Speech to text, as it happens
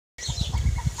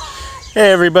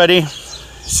Hey everybody,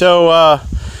 so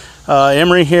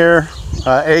Emery here,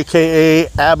 aka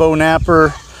Abo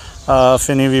Napper. If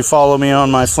any of you follow me on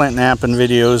my flint napping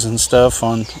videos and stuff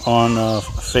on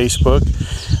Facebook,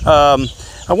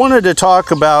 I wanted to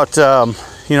talk about I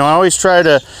always try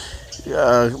to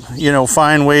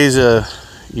find ways of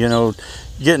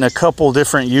getting a couple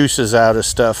different uses out of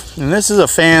stuff. And this is a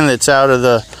fan that's out of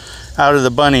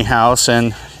the bunny house,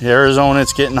 and Arizona,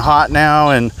 it's getting hot now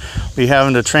and we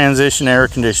having to transition air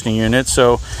conditioning units.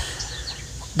 So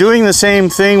doing the same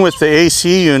thing with the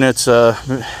AC units,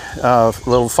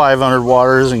 little 500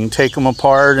 waters, and you take them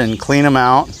apart and clean them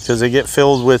out because they get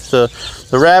filled with the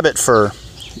rabbit fur.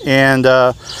 And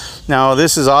now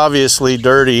this is obviously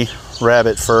dirty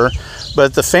rabbit fur,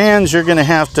 but the fans you're going to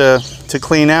have to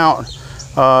clean out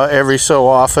every so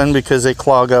often because they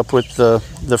clog up with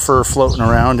the fur floating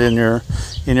around in your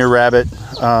rabbit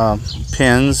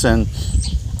pins.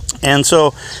 And so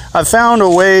I found a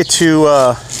way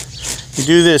to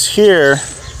do this here,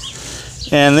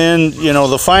 and then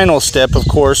the final step of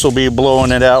course will be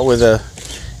blowing it out with a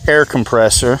air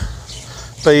compressor.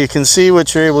 But you can see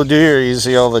what you're able to do here. You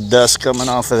see all the dust coming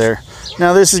off of there.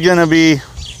 Now this is going to be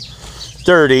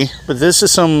dirty, but this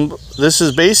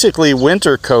is basically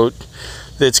winter coat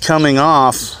that's coming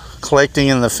off, collecting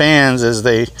in the fans as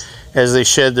they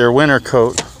shed their winter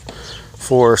coat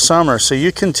for summer. So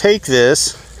you can take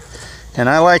this, and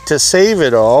I like to save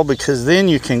it all because then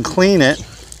you can clean it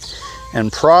and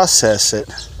process it,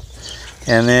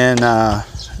 and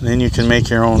then you can make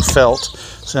your own felt.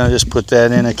 So I just put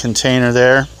that in a container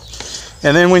there,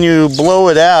 and then when you blow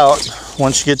it out,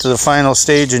 once you get to the final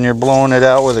stage and you're blowing it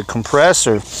out with a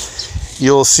compressor,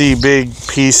 you'll see big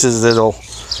pieces that'll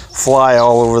fly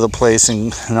all over the place,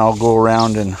 and I'll go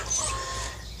around and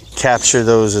capture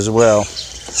those as well.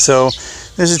 So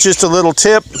this is just a little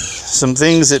tip, some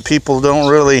things that people don't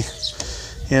really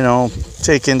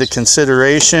take into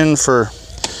consideration. For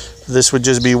this would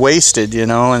just be wasted,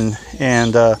 and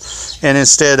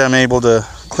instead I'm able to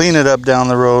clean it up down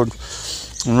the road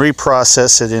and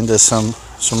reprocess it into some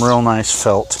real nice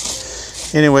felt.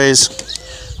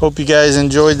 Anyways, hope you guys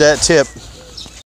enjoyed that tip.